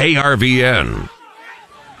ARVN.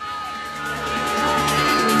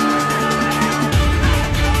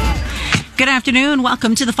 Good afternoon.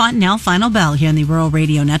 Welcome to the Fontanelle Final Bell here on the Rural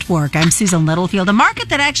Radio Network. I'm Susan Littlefield. A market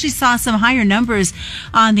that actually saw some higher numbers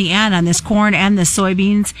on the end on this corn and the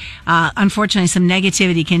soybeans. Unfortunately, some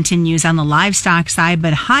negativity continues on the livestock side,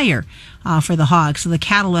 but higher for the hogs. So the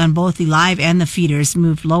cattle on both the live and the feeders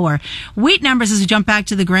moved lower. Wheat numbers, as we jump back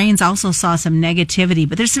to the grains, also saw some negativity,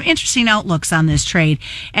 but there's some interesting outlooks on this trade.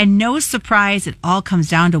 And no surprise, it all comes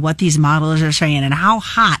down to what these modelers are saying and how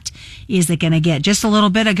hot is it going to get. Just a little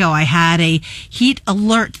bit ago, I had a heat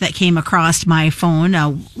alert that came across my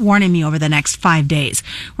phone warning me over the next 5 days.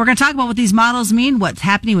 We're going to talk about what these models mean, what's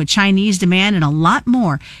happening with Chinese demand, and a lot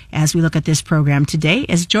more as we look at this program today.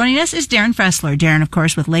 As joining us is Darin Fessler. Darin, of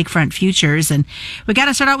course, with Lakefront Futures. And we got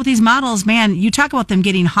to start out with these models. Man, you talk about them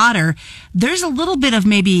getting hotter. There's a little bit of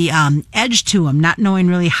maybe edge to them, not knowing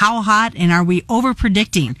really how hot, and are we over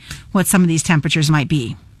predicting what some of these temperatures might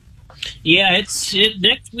be? Yeah, it's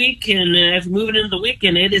next week, and as we're moving into the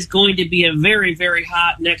weekend, it is going to be a very, very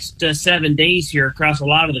hot next 7 days here across a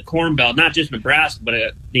lot of the Corn Belt, not just Nebraska, but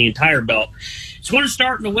the entire belt. It's going to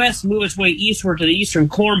start in the west and move its way eastward to the eastern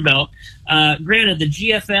Corn Belt. Granted, the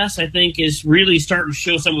GFS, I think, is really starting to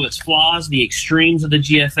show some of its flaws, the extremes of the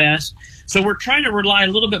GFS. So we're trying to rely a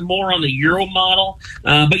little bit more on the Euro model.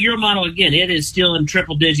 But Euro model, again, it is still in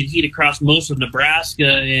triple-digit heat across most of Nebraska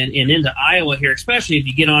and into Iowa here, especially if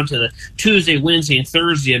you get onto the Tuesday, Wednesday, and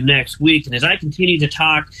Thursday of next week. And as I continue to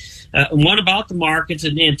talk, one about the markets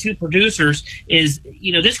and two producers is,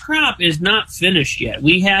 this crop is not finished yet.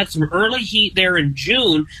 We had some early heat there in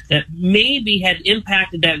June that maybe had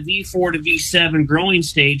impacted that V4 to V7 growing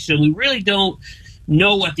stage. So we really don't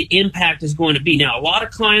know what the impact is going to be. Now, a lot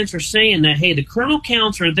of clients are saying that, hey, the kernel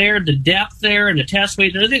counts are there, the depth there, and the test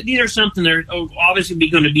weight, these are something that are obviously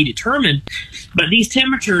going to be determined. But these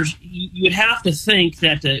temperatures, you would have to think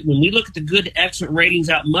that when we look at the good exit ratings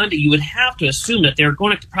out Monday, you would have to assume that they're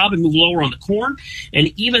going to probably move lower on the corn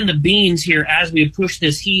and even the beans here as we push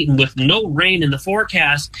this heat and with no rain in the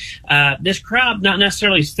forecast. This crop not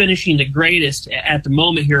necessarily finishing the greatest at the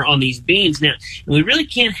moment here on these beans. Now, and we really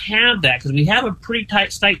can't have that because we have a pretty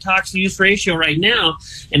tight stocks-to-use ratio right now,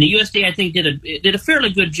 and the USDA I think did a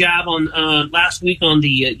fairly good job on last week on the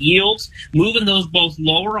yields, moving those both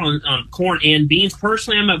lower on corn and beans.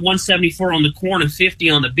 Personally, I'm at 174 on the corn and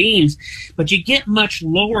 50 on the beans, but you get much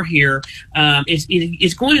lower here.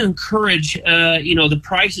 It's going to encourage the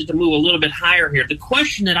prices to move a little bit higher here. The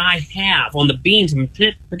question that I have on the beans in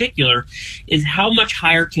particular is how much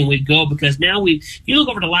higher can we go? Because now if you look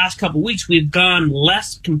over the last couple of weeks, we've gone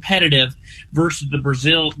less competitive versus the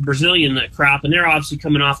Brazilian crop, and they're obviously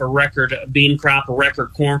coming off a record bean crop, a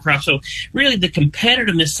record corn crop. So really the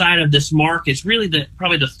competitiveness side of this market is really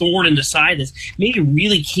probably the thorn in the side that's maybe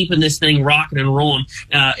really keeping this thing rocking and rolling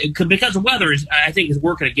because the weather I think is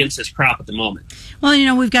working against this crop at the moment.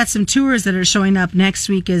 Well, we've got some tours that are showing up next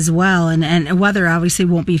week as well, and weather obviously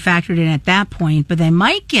won't be factored in at that point, but they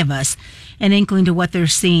might give us an inkling to what they're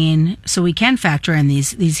seeing so we can factor in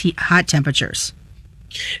these hot temperatures.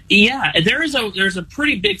 Yeah, there's a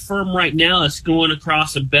pretty big firm right now that's going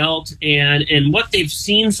across the belt, and what they've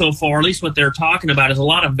seen so far, at least what they're talking about, is a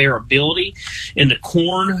lot of variability in the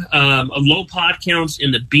corn, low pod counts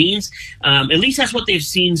in the beans. At least that's what they've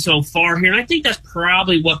seen so far here, and I think that's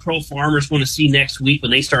probably what Pro Farmers want to see next week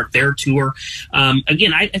when they start their tour.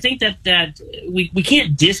 Again, I think that we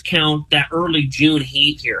can't discount that early June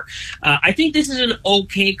heat here. I think this is an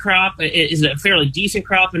okay crop. It is a fairly decent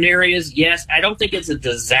crop in areas. Yes, I don't think it's a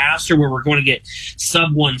disaster where we're going to get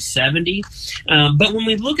sub 170. But when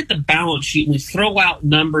we look at the balance sheet and we throw out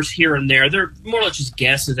numbers here and there, they're more or less just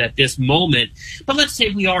guesses at this moment. But let's say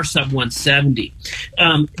we are sub 170.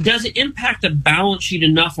 Does it impact the balance sheet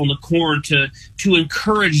enough on the corn to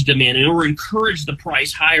encourage demand or encourage the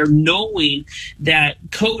price higher, knowing that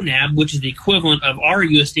CONAB, which is the equivalent of our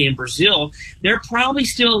USDA in Brazil, they're probably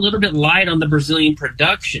still a little bit light on the Brazilian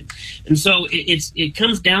production. And so it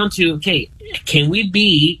comes down to, okay, can we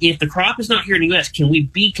be, if the crop is not here in the U.S., can we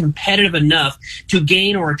be competitive enough to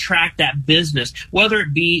gain or attract that business, whether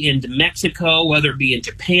it be in Mexico, whether it be in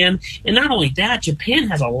Japan? And not only that, Japan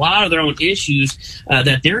has a lot of their own issues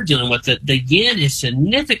that they're dealing with. The yen is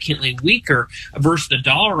significantly weaker versus the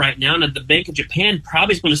dollar right now, and the Bank of Japan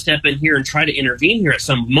probably is going to step in here and try to intervene here at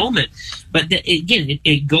some moment. But again,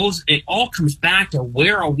 it all comes back to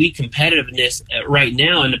where are we competitiveness right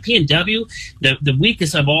now? And the P&W, the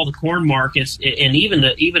weakest of all the corn markets, and even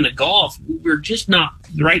the Gulf, we're just not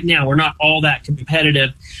right now. We're not all that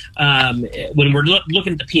competitive when we're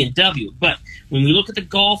looking at the P&W. But when we look at the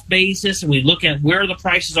Gulf basis and we look at where the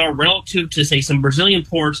prices are relative to, say, some Brazilian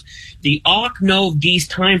ports, the Ocnove D's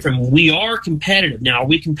time frame, we are competitive. Now, are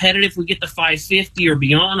we competitive if we get the 550 or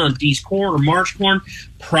beyond on D's corn or March corn?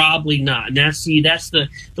 Probably not. And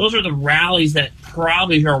those are the rallies that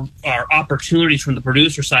probably are opportunities from the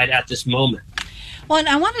producer side at this moment. Well, and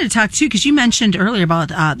I wanted to talk too, because you mentioned earlier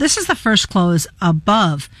about this is the first close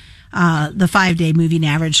above the 5-day moving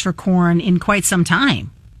average for corn in quite some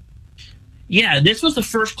time. Yeah, this was the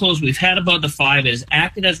first close we've had above the 5. It has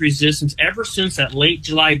acted as resistance ever since that late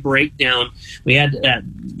July breakdown. We had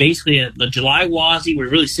basically the July WASI. We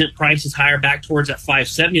really sent prices higher back towards that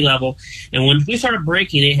 570 level. And when we started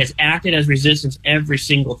breaking, it has acted as resistance every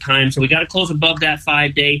single time. So we got to close above that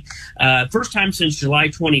 5-day. First time since July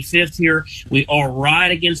 25th here. We are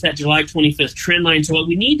right against that July 25th trend line. So what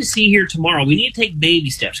we need to see here tomorrow, we need to take baby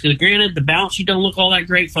steps. Because granted, the balance sheet don't look all that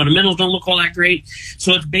great. Fundamentals don't look all that great.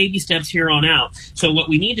 So it's baby steps here on out. So what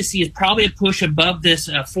we need to see is probably a push above this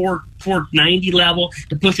 490 level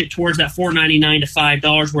to push it towards that $4.99 to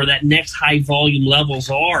 $5 where that next high volume levels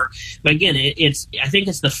are. But again, I think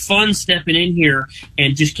it's the fun stepping in here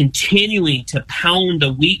and just continuing to pound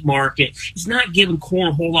the wheat market. It's not giving corn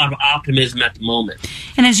a whole lot of optimism at the moment.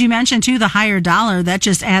 And as you mentioned too, the higher dollar, that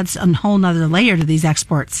just adds a whole nother layer to these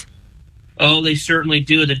exports. Oh, they certainly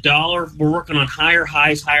do. The dollar, we're working on higher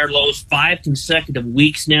highs, higher lows, 5 consecutive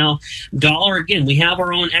weeks now. Dollar, again, we have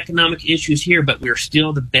our own economic issues here, but we're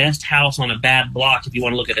still the best house on a bad block, if you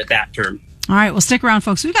want to look at it that term. All right, well, stick around,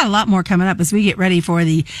 folks. We've got a lot more coming up as we get ready for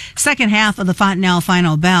the second half of the Fontanelle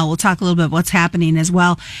Final Bell. We'll talk a little bit what's happening as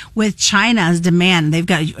well with China's demand. They've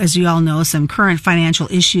got, as you all know, some current financial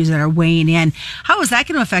issues that are weighing in. How is that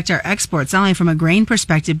going to affect our exports, not only from a grain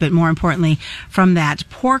perspective, but more importantly, from that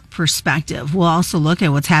pork perspective? We'll also look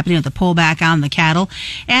at what's happening with the pullback on the cattle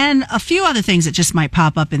and a few other things that just might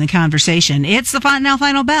pop up in the conversation. It's the Fontanelle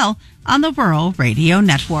Final Bell on the Rural Radio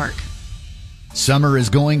Network. Summer is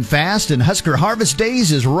going fast and Husker Harvest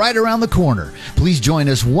Days is right around the corner. Please join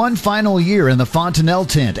us one final year in the Fontanelle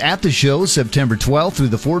tent at the show September 12th through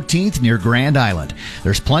the 14th near Grand Island.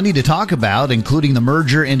 There's plenty to talk about, including the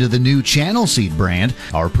merger into the new Channel Seed brand,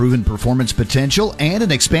 our proven performance potential, and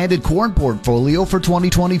an expanded corn portfolio for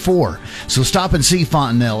 2024. So stop and see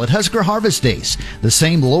Fontanelle at Husker Harvest Days, the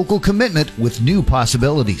same local commitment with new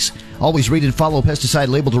possibilities. Always read and follow pesticide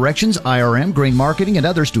label directions, IRM, grain marketing, and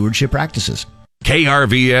other stewardship practices.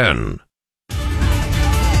 KRVN.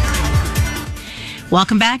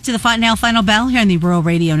 Welcome back to the Fontanelle Final Bell here on the Rural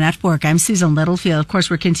Radio Network. I'm Susan Littlefield. Of course,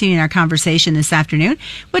 we're continuing our conversation this afternoon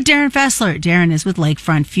with Darin Fessler. Darin is with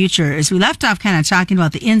Lakefront Futures. We left off kind of talking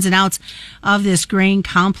about the ins and outs of this grain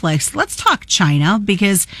complex. Let's talk China,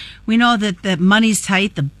 because we know that the money's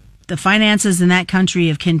tight, the finances in that country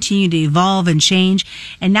have continued to evolve and change,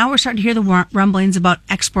 and now we're starting to hear the rumblings about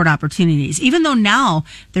export opportunities. Even though now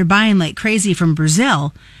they're buying like crazy from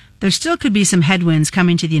Brazil, there still could be some headwinds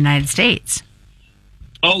coming to the United States.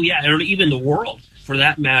 Oh, yeah, or even the world, for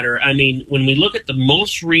that matter. I mean, when we look at the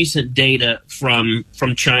most recent data from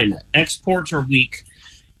China, exports are weak,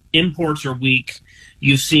 imports are weak.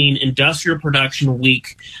 You've seen industrial production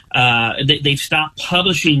weak. They've stopped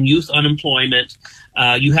publishing youth unemployment.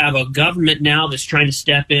 You have a government now that's trying to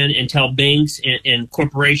step in and tell banks and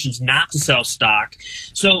corporations not to sell stock.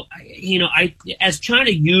 So, as China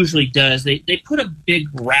usually does, they put a big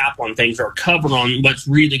wrap on things or a cover on what's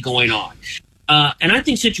really going on. And I think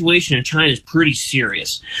the situation in China is pretty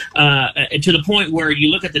serious, to the point where you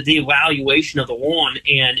look at the devaluation of the yuan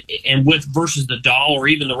and with versus the dollar or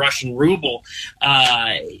even the Russian ruble.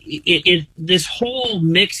 This whole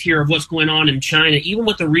mix here of what's going on in China, even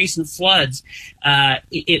with the recent floods,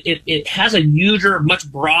 it has a huger, much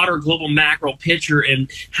broader global macro picture. And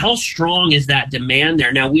how strong is that demand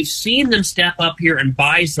there? Now, we've seen them step up here and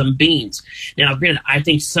buy some beans. Now, granted, I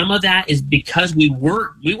think some of that is because we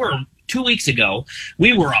were 2 weeks ago,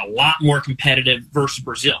 we were a lot more competitive versus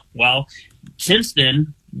Brazil. Well, since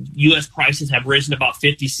then, U.S. prices have risen about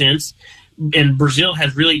 50 cents, and Brazil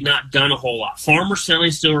has really not done a whole lot. Farmer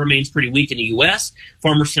selling still remains pretty weak in the U.S.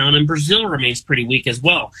 Farmer selling in Brazil remains pretty weak as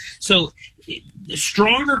well. So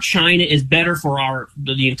stronger China is better for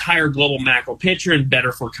the entire global macro picture and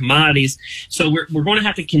better for commodities. So we're going to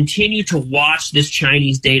have to continue to watch this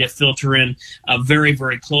Chinese data filter in very,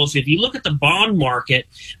 very closely. If you look at the bond market,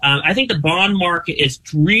 I think the bond market is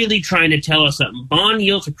really trying to tell us something. Bond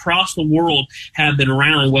yields across the world have been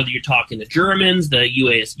rallying, whether you're talking the Germans, the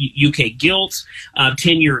UK gilts,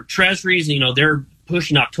 10-year treasuries, they're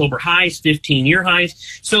pushing October highs, 15-year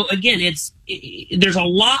highs. So again, it's there's a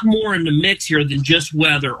lot more in the mix here than just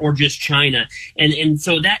weather or just China. And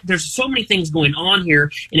so that there's so many things going on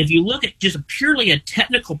here. And if you look at just purely a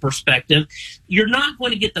technical perspective, you're not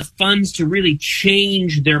going to get the funds to really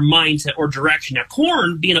change their mindset or direction. Now,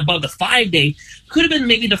 corn being above the 5-day could have been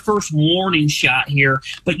maybe the first warning shot here,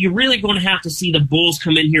 but you're really going to have to see the bulls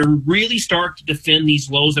come in here and really start to defend these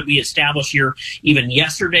lows that we established here even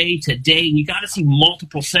yesterday, today, and you got to see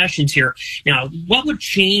multiple sessions here. Now, what would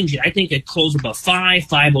change it? I think it closed above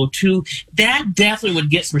 502. That definitely would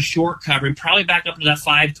get some short covering, probably back up to that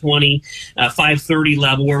 520, 530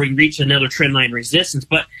 level where we can reach another trend line resistance.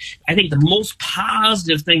 But I think the most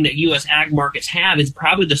positive thing that U.S. ag markets have is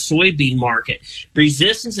probably the soybean market.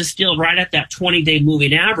 Resistance is still right at that 20-day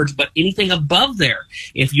moving average, but anything above there,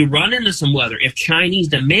 if you run into some weather, if Chinese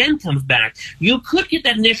demand comes back, you could get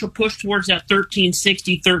that initial push towards that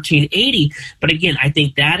 1360, 1380. But again, I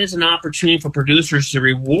think that is an opportunity for producers to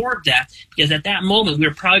reward that, because at that moment,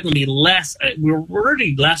 we're probably going to be we're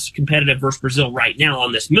already less competitive versus Brazil right now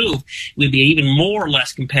on this move. We'd be even more or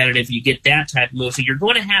less competitive if you get that type of move. So you're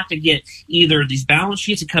going to have to get either these balance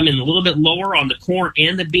sheets to come in a little bit lower on the corn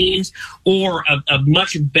and the beans, or a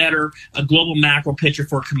much better global macro picture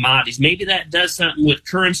for commodities. Maybe that does something with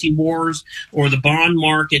currency wars or the bond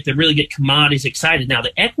market to really get commodities excited. Now,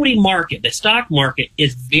 the equity market, the stock market,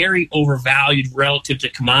 is very overvalued relative to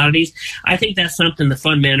commodities. I think that's something the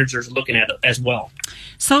fund managers are looking at as well.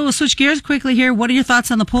 So we'll switch gears quickly here. What are your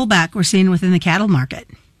thoughts on the pullback we're seeing within the cattle market?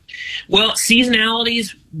 Well,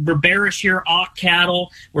 seasonalities, we're bearish here, off cattle.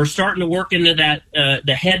 We're starting to work into that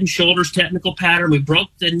the head and shoulders technical pattern. We broke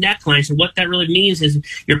the neckline. So what that really means is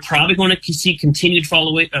you're probably going to see continued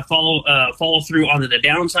follow through on the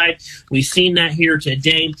downside. We've seen that here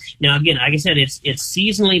today. Now, again, like I said, it's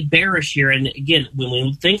seasonally bearish here. And again, when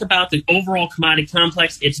we think about the overall commodity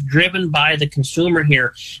complex, it's driven by the consumer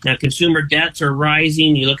here. Now, consumer debts are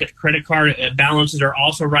rising. You look at credit card balances are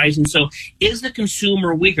also rising. So is the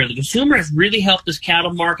consumer weaker? The consumer has really helped this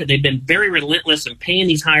cattle market. They've been very relentless in paying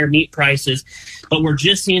these higher meat prices, but we're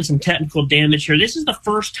just seeing some technical damage here. This is the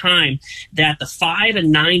first time that the 5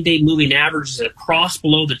 and 9 day moving averages have crossed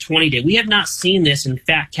below the 20-day. We have not seen this in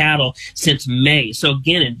fat cattle since May. So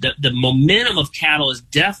again, the momentum of cattle is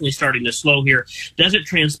definitely starting to slow here. Does it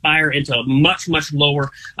transpire into much, much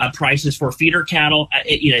lower prices for feeder cattle?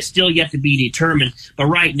 It's still yet to be determined. But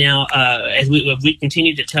right now, as we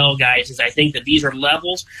continue to tell guys, is I think that these are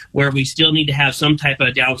levels where we still need to have some type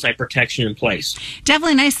of downside protection in place.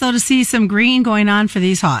 Definitely nice, though, to see some green going on for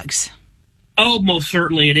these hogs. Oh, most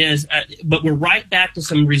certainly it is. But we're right back to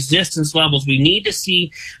some resistance levels. We need to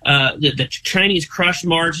see the Chinese crush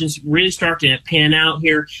margins really start to pan out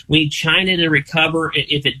here. We need China to recover.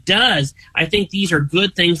 If it does, I think these are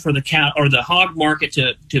good things for the cow or the hog market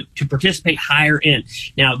to participate higher in.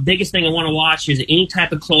 Now, biggest thing I want to watch is any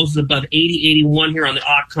type of closes above 80, 81 here on the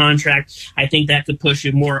AUK contract. I think that could push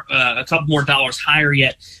it a couple more dollars higher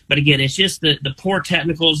yet. But again, it's just the poor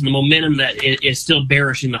technicals and the momentum that is still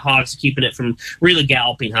bearish in the hogs, keeping it from really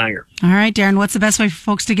galloping higher. All right, Darin, what's the best way for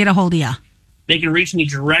folks to get a hold of you? They can reach me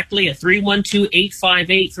directly at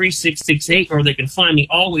 312-858-3668, or they can find me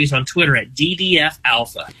always on Twitter at DDF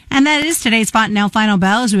Alpha. And that is today's Fontanelle Final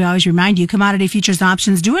Bell. As we always remind you, commodity futures and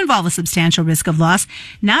options do involve a substantial risk of loss,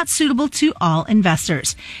 not suitable to all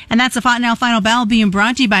investors. And that's the Fontanelle Final Bell being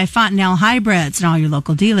brought to you by Fontanelle Hybrids and all your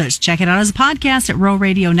local dealers. Check it out as a podcast at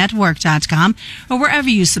ruralradionetwork.com or wherever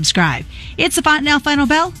you subscribe. It's the Fontanelle Final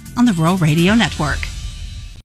Bell on the Rural Radio Network.